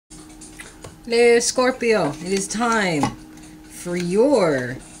Hello, Scorpio. It is time for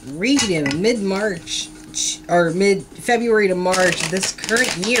your reading mid-March, or mid-February to March this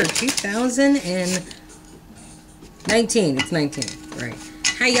current year, 2019. It's 19, right.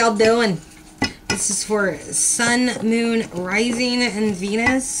 How y'all doing? This is for Sun, Moon, Rising, and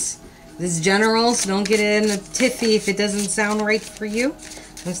Venus. This is general, so don't get in a tiffy if it doesn't sound right for you.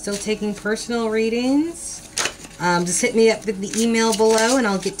 I'm still taking personal readings. Just hit me up with the email below and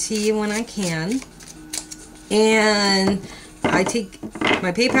I'll get to you when I can. And I take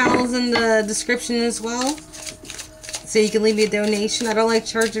my PayPal's in the description as well, so you can leave me a donation. I don't like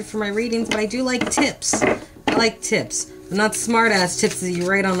charging for my readings, but I do like tips. I like tips. But not smart ass tips that you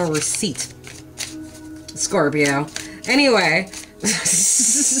write on a receipt. Scorpio. Anyway.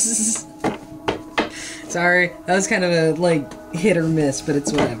 Sorry, that was kind of a hit or miss, but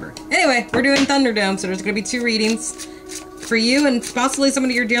it's whatever. Anyway, we're doing Thunderdome, so there's going to be 2 readings for you and possibly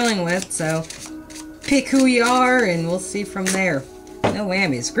somebody you're dealing with, so pick who you are and we'll see from there. No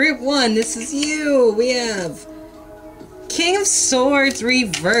whammies. Group 1, this is you. We have King of Swords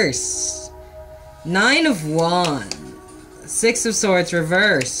reversed, 9 of Wands, 6 of Swords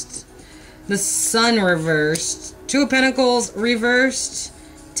reversed, the Sun reversed, 2 of Pentacles reversed,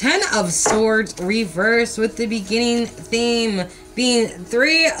 10 of Swords reversed, with the beginning theme being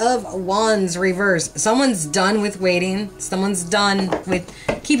 3 of Wands reversed. Someone's done with waiting. Someone's done with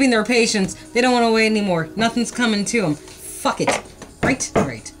keeping their patience. They don't want to wait anymore. Nothing's coming to them. Fuck it. Right?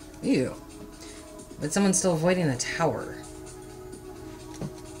 Right. Ew. But someone's still avoiding a tower.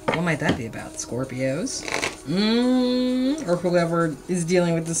 What might that be about? Scorpios? Or whoever is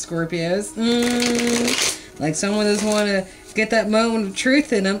dealing with the Scorpios. Like someone doesn't want to get that moment of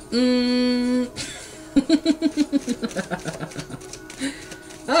truth in them.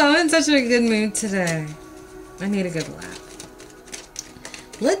 Oh, I'm in such a good mood today. I need a good laugh.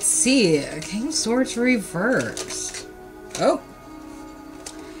 Let's see. King of Swords reversed. Oh.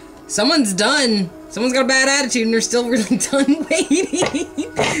 Someone's done. Someone's got a bad attitude and they're still really done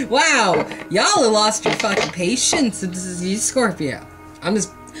waiting. Wow. Y'all have lost your fucking patience. This is you, Scorpio. I'm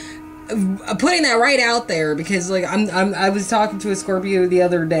just putting that right out there because I was talking to a Scorpio the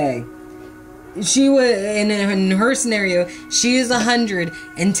other day. She was in her scenario, she is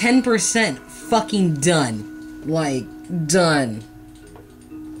 110% fucking done. Like done.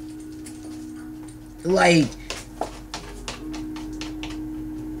 Like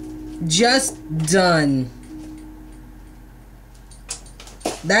just done.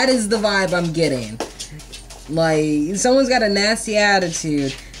 That is the vibe I'm getting. Like someone's got a nasty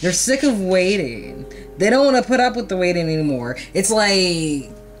attitude. They're sick of waiting. They don't want to put up with the waiting anymore. It's like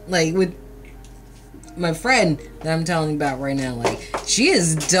with my friend that I'm telling you about right now. Like, she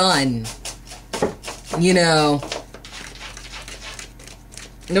is done. You know.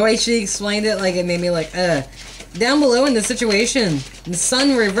 The way she explained it, it made me down below in the situation, the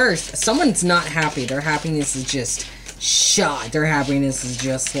Sun reversed. Someone's not happy. Their happiness is just shot. Their happiness is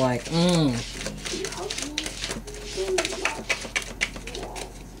just like,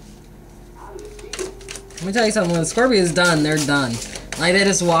 Let me tell you something, when Scorpio is done, they're done. Like, they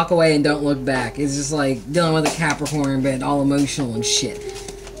just walk away and don't look back. It's just like dealing with a Capricorn, but all emotional and shit.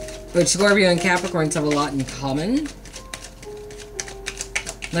 But Scorpio and Capricorns have a lot in common.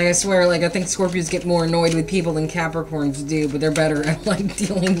 Like, I swear, I think Scorpios get more annoyed with people than Capricorns do, but they're better at,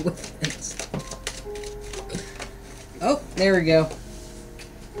 dealing with it. Oh, there we go.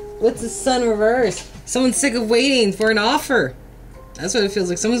 What's the Sun reverse? Someone's sick of waiting for an offer. That's what it feels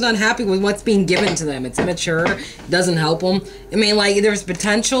like. Someone's not happy with what's being given to them. It's immature. It doesn't help them. I mean, there's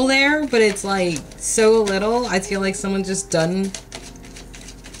potential there, but it's, so little. I feel like someone's just done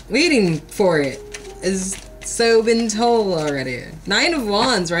waiting for it. It's so been told already. 9 of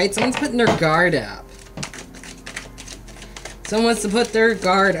Wands, right? Someone's putting their guard up. Someone wants to put their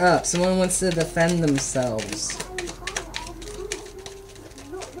guard up. Someone wants to defend themselves.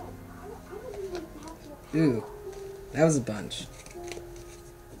 Ooh. That was a bunch.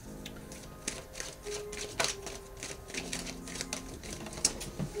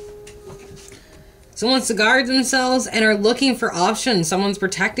 Someone wants to guard themselves and are looking for options. Someone's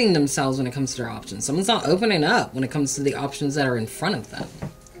protecting themselves when it comes to their options. Someone's not opening up when it comes to the options that are in front of them.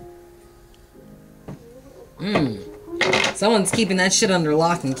 Someone's keeping that shit under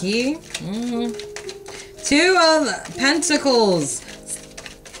lock and key. 2 of Pentacles.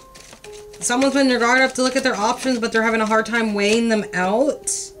 Someone's putting their guard up to look at their options, but they're having a hard time weighing them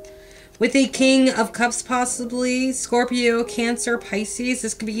out. With a King of Cups, possibly. Scorpio, Cancer, Pisces.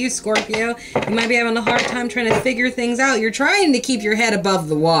 This could be you, Scorpio. You might be having a hard time trying to figure things out. You're trying to keep your head above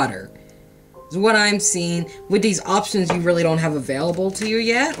the water. is what I'm seeing. With these options you really don't have available to you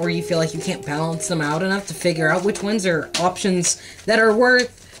yet, or you feel like you can't balance them out enough to figure out which ones are options that are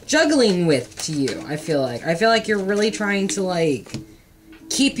worth juggling with to you. I feel like you're really trying to, like,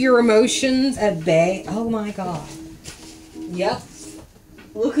 keep your emotions at bay. Oh my god. Yep.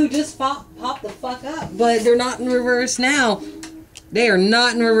 Look who just popped the fuck up. But they're not in reverse now. They are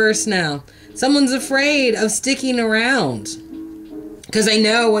not in reverse now. Someone's afraid of sticking around. Because they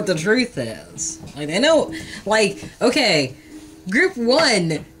know what the truth is. Like, they know, like, okay, group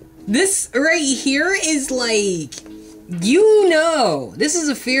 1, this right here is like, you know, this is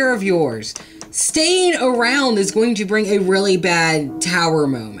a fear of yours. Staying around is going to bring a really bad tower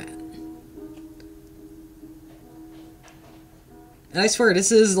moment. And I swear,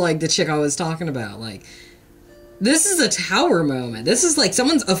 this is like the chick I was talking about. Like, this is a tower moment. This is like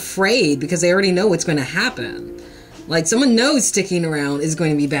someone's afraid because they already know what's going to happen. Like, someone knows sticking around is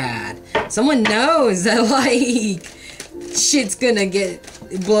going to be bad. Someone knows that, like, shit's going to get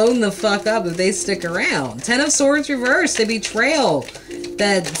blown the fuck up if they stick around. 10 of Swords reversed. A betrayal.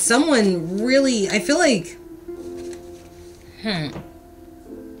 That someone really, I feel like,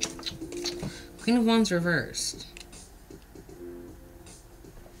 Queen of Wands reversed.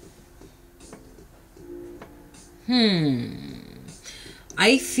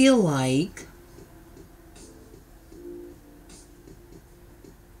 I feel like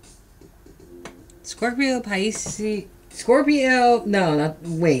Scorpio, Pisces, Scorpio, no, not,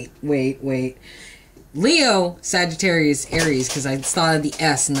 wait. Leo, Sagittarius, Aries, because I thought of the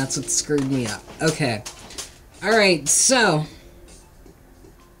S and that's what screwed me up. Okay. Alright, so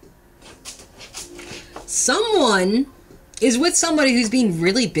someone is with somebody who's being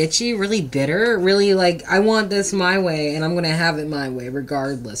really bitchy, really bitter, really like, I want this my way, and I'm going to have it my way,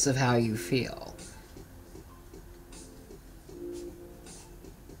 regardless of how you feel.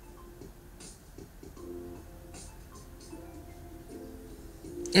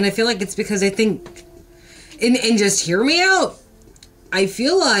 And I feel like it's because I think, and just hear me out, I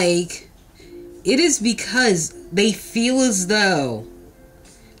feel like it is because they feel as though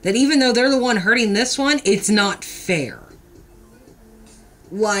that even though they're the one hurting this one, it's not fair.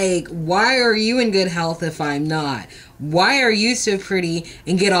 Like, why are you in good health if I'm not? Why are you so pretty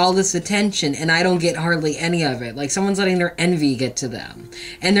and get all this attention and I don't get hardly any of it? Like, someone's letting their envy get to them.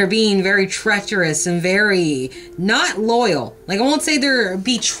 And they're being very treacherous and very not loyal. Like, I won't say they're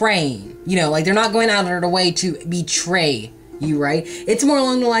betraying. You know, like, they're not going out of their way to betray you, right? It's more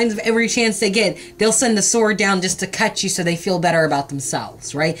along the lines of every chance they get, they'll send the sword down just to cut you so they feel better about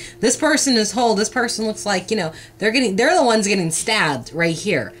themselves, right? This person is whole. This person looks like, you know, they're the ones getting stabbed right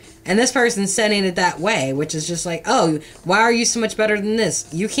here. And this person's setting it that way, which is just like, oh, why are you so much better than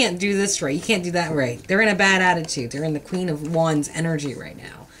this? You can't do this right. You can't do that right. They're in a bad attitude. They're in the Queen of Wands energy right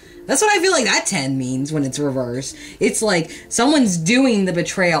now. That's what I feel like that 10 means when it's reversed. It's like someone's doing the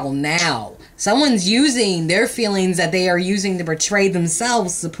betrayal now. Someone's using their feelings that they are using to betray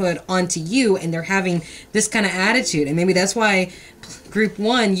themselves to put onto you, and they're having this kind of attitude. And maybe that's why, group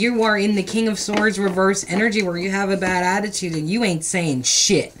 1, you are in the King of Swords reverse energy where you have a bad attitude and you ain't saying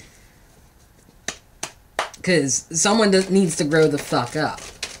shit. Because someone needs to grow the fuck up.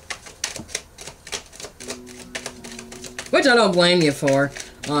 Which I don't blame you for,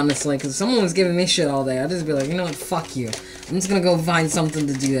 honestly. Because if someone was giving me shit all day, I'd just be like, you know what, fuck you. I'm just gonna go find something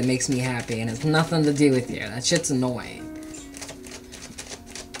to do that makes me happy, and it's nothing to do with you. That shit's annoying.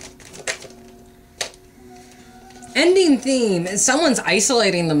 Ending theme is someone's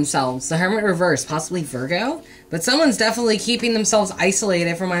isolating themselves. The Hermit reverse, possibly Virgo, but someone's definitely keeping themselves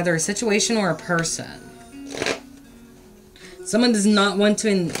isolated from either a situation or a person. Someone does not want to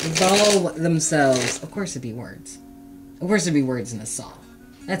involve themselves. Of course it'd be words. Of course it'd be words in a song.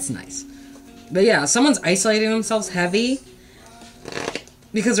 That's nice. But yeah, someone's isolating themselves heavy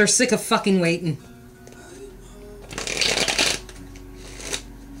because they're sick of fucking waiting.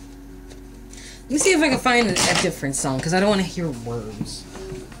 Let me see if I can find a different song, because I don't want to hear words.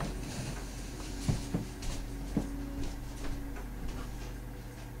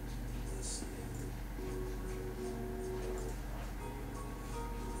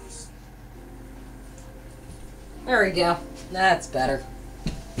 There we go. That's better.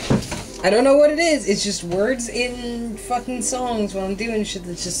 I don't know what it is. It's just words in fucking songs when I'm doing shit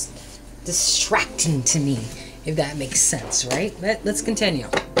that's just distracting to me, if that makes sense, right? Let's continue.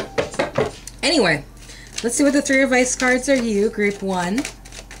 Anyway, let's see what the 3 of Ice cards are you, group 1.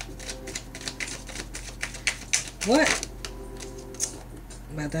 What?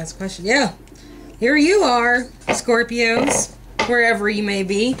 About that's a question. Yeah. Here you are, Scorpios, wherever you may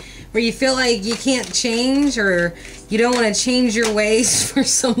be. where you feel like you can't change, or you don't want to change your ways for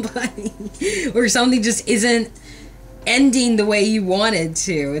somebody, or something just isn't ending the way you wanted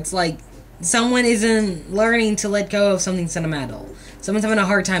to. It's like someone isn't learning to let go of something sentimental. Someone's having a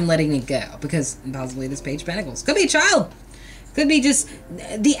hard time letting it go because possibly this Page of Pentacles. Could be a child. Could be just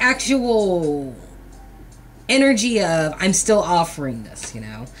the actual energy of, I'm still offering this, you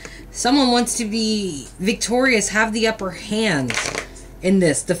know. Someone wants to be victorious, have the upper hand in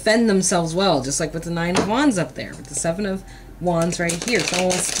this, defend themselves well, just like with the Nine of Wands up there, with the Seven of Wands right here. Someone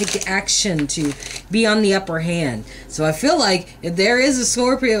wants to take the action to be on the upper hand. So I feel like if there is a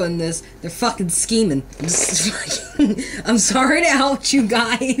Scorpio in this, they're fucking scheming. I'm sorry to out you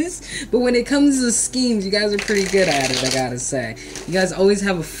guys, but when it comes to schemes, you guys are pretty good at it, I gotta say. You guys always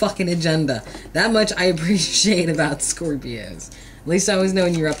have a fucking agenda. That much I appreciate about Scorpios. At least I always know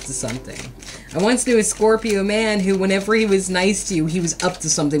when you're up to something. I once knew a Scorpio man who, whenever he was nice to you, he was up to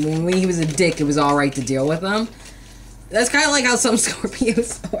something. But when he was a dick, it was alright to deal with him. That's kind of like how some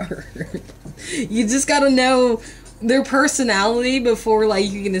Scorpios are. You just gotta know their personality before, like,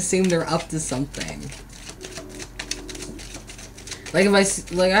 you can assume they're up to something. Like,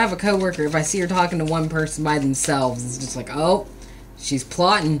 I have a coworker, if I see her talking to one person by themselves, it's just like, oh, she's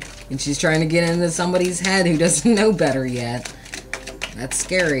plotting, and she's trying to get into somebody's head who doesn't know better yet. That's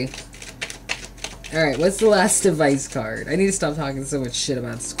scary. Alright, what's the last advice card? I need to stop talking so much shit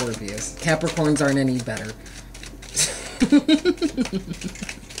about Scorpios. Capricorns aren't any better.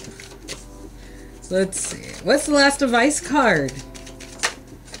 Let's see. What's the last advice card?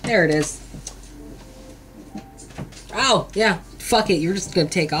 There it is. Oh, yeah. Fuck it. You're just gonna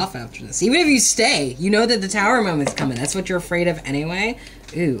take off after this. Even if you stay, you know that the tower moment's coming. That's what you're afraid of anyway.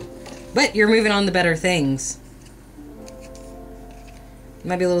 Ooh. But you're moving on to better things.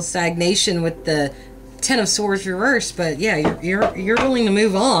 Might be a little stagnation with the Ten of Swords reversed, but yeah, you're willing to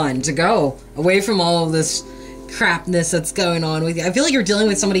move on, to go away from all of this crapness that's going on with you. I feel like you're dealing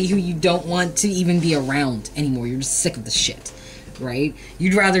with somebody who you don't want to even be around anymore. You're just sick of the shit, right?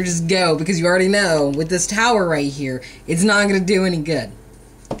 You'd rather just go because you already know with this tower right here, it's not going to do any good.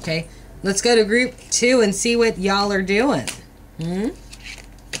 Okay, let's go to group 2 and see what y'all are doing.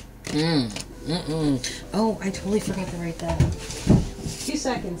 Oh, I totally forgot to write that. 2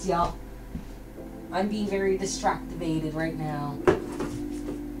 seconds, y'all. I'm being very distractivated right now.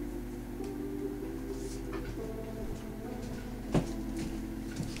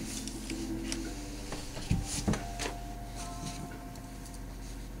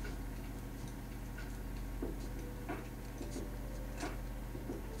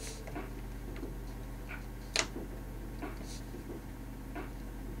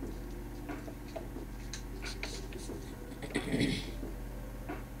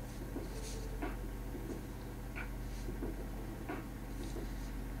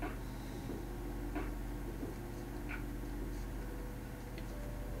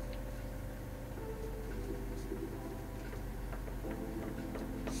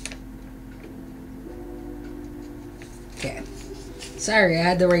 Okay. Sorry, I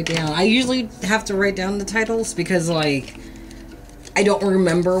had to write down. I usually have to write down the titles because, like, I don't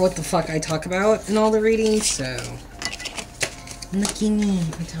remember what the fuck I talk about in all the readings, so... Lucky me.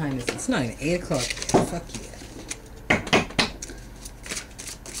 What time is it? It's not even 8 o'clock. Fuck you.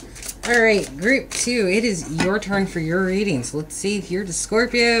 Alright, group 2. It is your turn for your reading. So let's see if you're the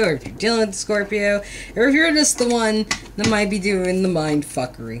Scorpio, or if you're dealing with the Scorpio, or if you're just the one that might be doing the mind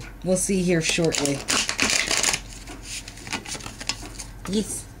fuckery. We'll see here shortly.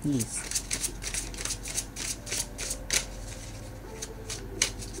 Yes, yes.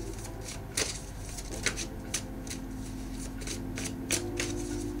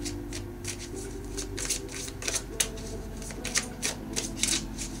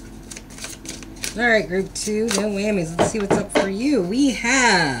 Alright, group 2, no whammies. Let's see what's up for you. We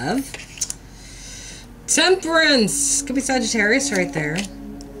have Temperance. Could be Sagittarius right there.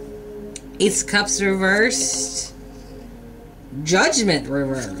 Ace of Cups reversed. Judgment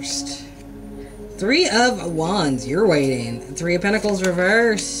reversed. 3 of Wands, you're waiting. 3 of Pentacles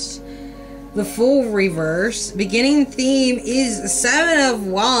reversed. The Fool reversed. Beginning theme is 7 of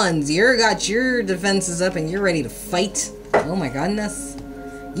Wands. You got your defenses up and you're ready to fight. Oh my goodness.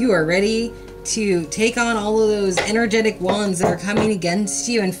 You are ready to take on all of those energetic wands that are coming against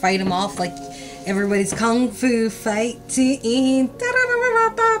you and fight them off like everybody's kung fu fighting.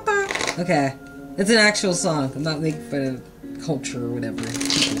 Okay, it's an actual song. I'm not making fun of culture or whatever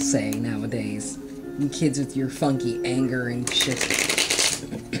people say nowadays. You kids with your funky anger and shit.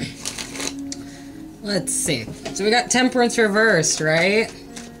 Let's see. So we got Temperance reversed, right?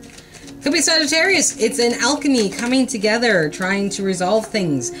 Could be Sagittarius. It's an alchemy coming together, trying to resolve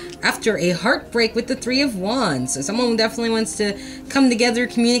things after a heartbreak with the Three of Wands. So someone definitely wants to come together,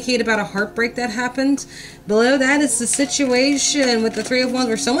 communicate about a heartbreak that happened. Below that is the situation with the Three of Wands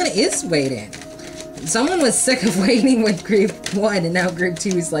where someone is waiting. Someone was sick of waiting with group 1 and now group 2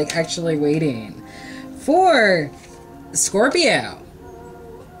 is like actually waiting. For Scorpio.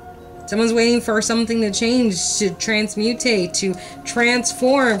 Someone's waiting for something to change, to transmutate, to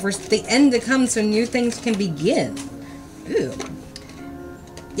transform, for the end to come so new things can begin. Ooh.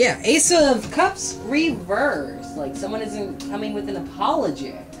 Yeah, Ace of Cups reversed. Like someone isn't coming with an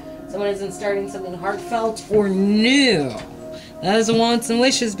apology. Someone isn't starting something heartfelt or new. That is wants and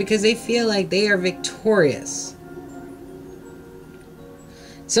wishes because they feel like they are victorious.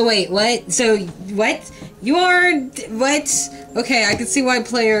 So wait, what? So, what? You are, what? Okay, I can see why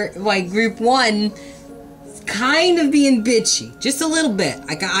group 1 kind of being bitchy. Just a little bit.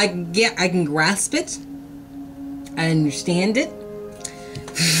 I can grasp it. I understand it.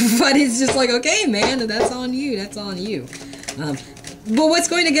 But it's just like, okay, man, that's on you. That's on you. But what's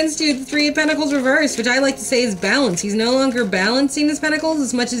going against you? The Three of Pentacles reversed, which I like to say is balance. He's no longer balancing his pentacles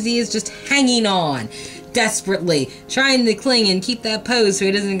as much as he is just hanging on. Desperately trying to cling and keep that pose so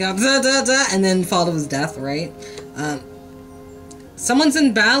he doesn't go da, da, da, and then fall to his death, right? Someone's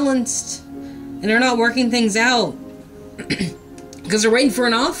imbalanced and they're not working things out because they're waiting for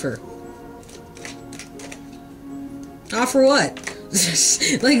an offer. Offer what?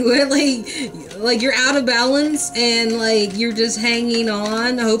 like you're out of balance and like you're just hanging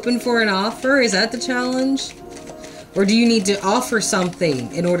on hoping for an offer. Is that the challenge? Or do you need to offer something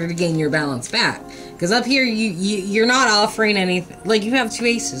in order to gain your balance back? Because up here, you're not offering anything. Like, you have 2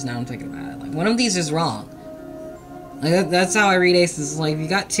 aces now I'm thinking about it. Like, one of these is wrong. Like, that's how I read aces. Like, if you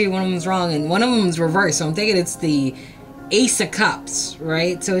got 2, one of them's wrong, and one of them's reversed. So I'm thinking it's the Ace of Cups,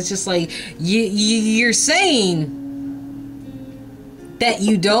 right? So it's just like, you're saying that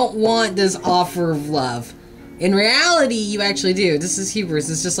you don't want this offer of love. In reality, you actually do. This is hubris.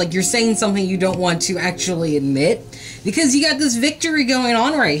 It's just like you're saying something you don't want to actually admit. Because you got this victory going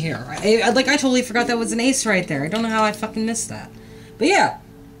on right here. I totally forgot that was an ace right there. I don't know how I fucking missed that. But yeah.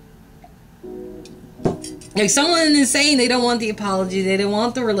 Like, someone is saying they don't want the apology. They don't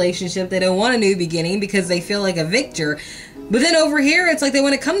want the relationship. They don't want a new beginning because they feel like a victor. But then over here, it's like they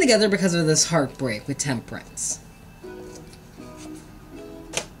want to come together because of this heartbreak with Temperance.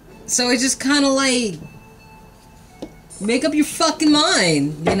 So it's just kind of like... make up your fucking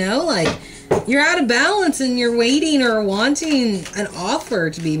mind, you know? Like, you're out of balance and you're waiting or wanting an offer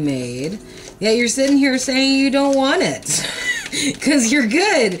to be made. Yet you're sitting here saying you don't want it. Because you're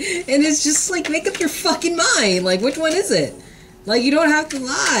good. And it's just like, make up your fucking mind. Like, which one is it? Like, you don't have to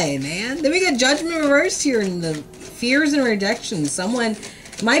lie, man. Then we got Judgment reversed here in the fears and rejections. Someone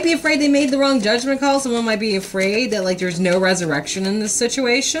might be afraid they made the wrong judgment call. Someone might be afraid that, like, there's no resurrection in this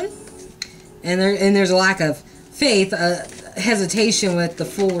situation. And there's a lack of faith, hesitation with the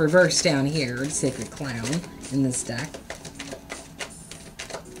full reverse down here, the Sacred Clown in this deck.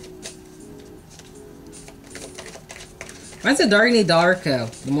 That's a Darkly Darko,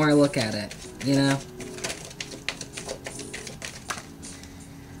 the more I look at it, you know?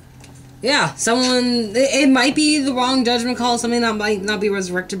 Yeah, someone, it might be the wrong judgment call, something that might not be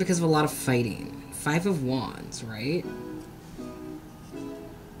resurrected because of a lot of fighting. 5 of Wands, right?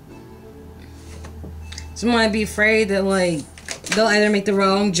 Someone might be afraid that, like, they'll either make the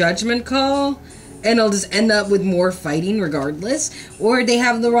wrong judgment call and it'll just end up with more fighting regardless, or they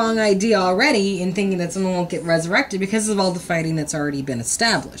have the wrong idea already in thinking that someone won't get resurrected because of all the fighting that's already been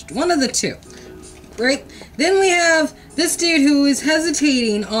established. One of the two, right? Then we have this dude who is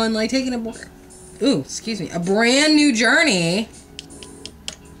hesitating on, like, taking a brand new journey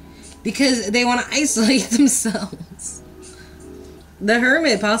because they want to isolate themselves. The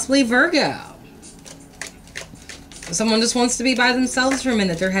Hermit, possibly Virgo. Someone just wants to be by themselves for a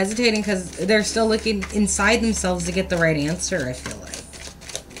minute. They're hesitating because they're still looking inside themselves to get the right answer, I feel like.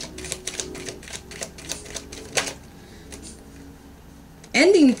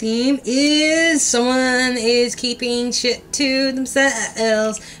 Ending theme is someone is keeping shit to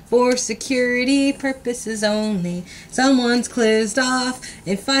themselves for security purposes only. Someone's closed off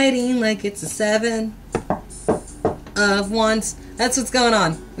and fighting like it's a 7 of Wands. That's what's going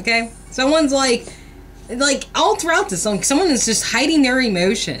on, okay? Someone's like all throughout this song, someone is just hiding their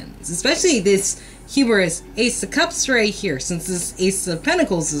emotions, especially this hubris Ace of Cups right here, since this Ace of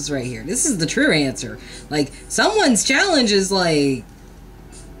Pentacles is right here. This is the true answer. Like, someone's challenge is like,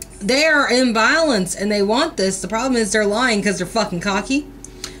 they are imbalanced and they want this. The problem is they're lying because they're fucking cocky,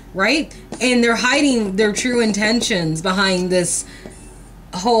 right? And they're hiding their true intentions behind this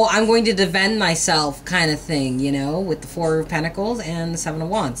whole I'm going to defend myself kind of thing, you know, with the Four of Pentacles and the Seven of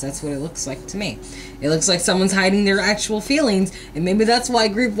Wands. That's what it looks like to me. It looks like someone's hiding their actual feelings, and maybe that's why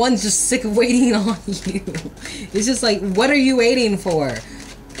Group 1's just sick of waiting on you. It's just like, what are you waiting for?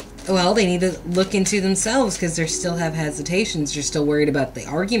 Well, they need to look into themselves because they still have hesitations. They're still worried about the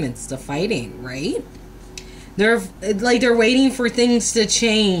arguments, the fighting, right? They're waiting for things to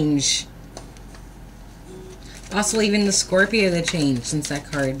change. Also, even the Scorpio to change, since that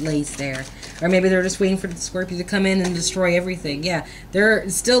card lays there. Or maybe they're just waiting for the Scorpio to come in and destroy everything. Yeah, they're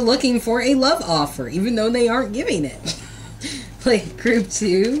still looking for a love offer, even though they aren't giving it. Like, Group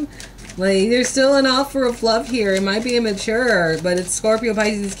 2, like, there's still an offer of love here. It might be immature, but it's Scorpio,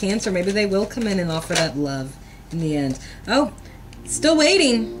 Pisces, Cancer. Maybe they will come in and offer that love in the end. Oh, still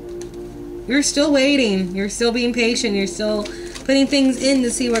waiting. You're still waiting. You're still being patient. You're still putting things in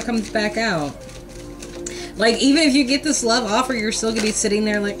to see what comes back out. Like, even if you get this love offer, you're still gonna be sitting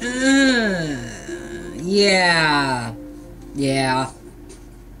there like, yeah. Yeah.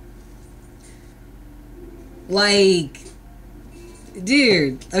 Like,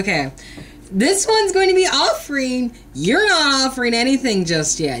 dude, okay. This one's going to be offering. You're not offering anything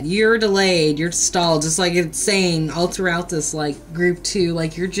just yet. You're delayed. You're stalled. Just like it's saying all throughout this, like, Group 2.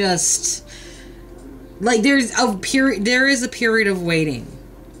 Like, you're just... Like, there is a period of waiting.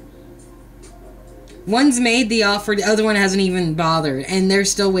 One's made the offer, the other one hasn't even bothered, and they're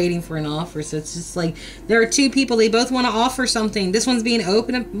still waiting for an offer. So it's just like, there are two people, they both want to offer something. This one's being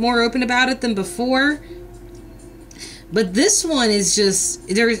more open about it than before. But this one is just,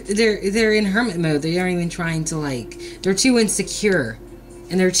 they're in hermit mode. They aren't even trying to, like, they're too insecure.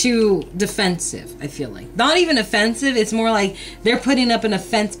 And they're too defensive, I feel like. Not even offensive, it's more like they're putting up an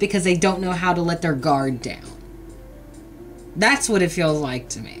offense because they don't know how to let their guard down. That's what it feels like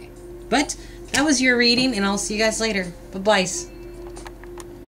to me. But that was your reading, and I'll see you guys later. Bye-bye.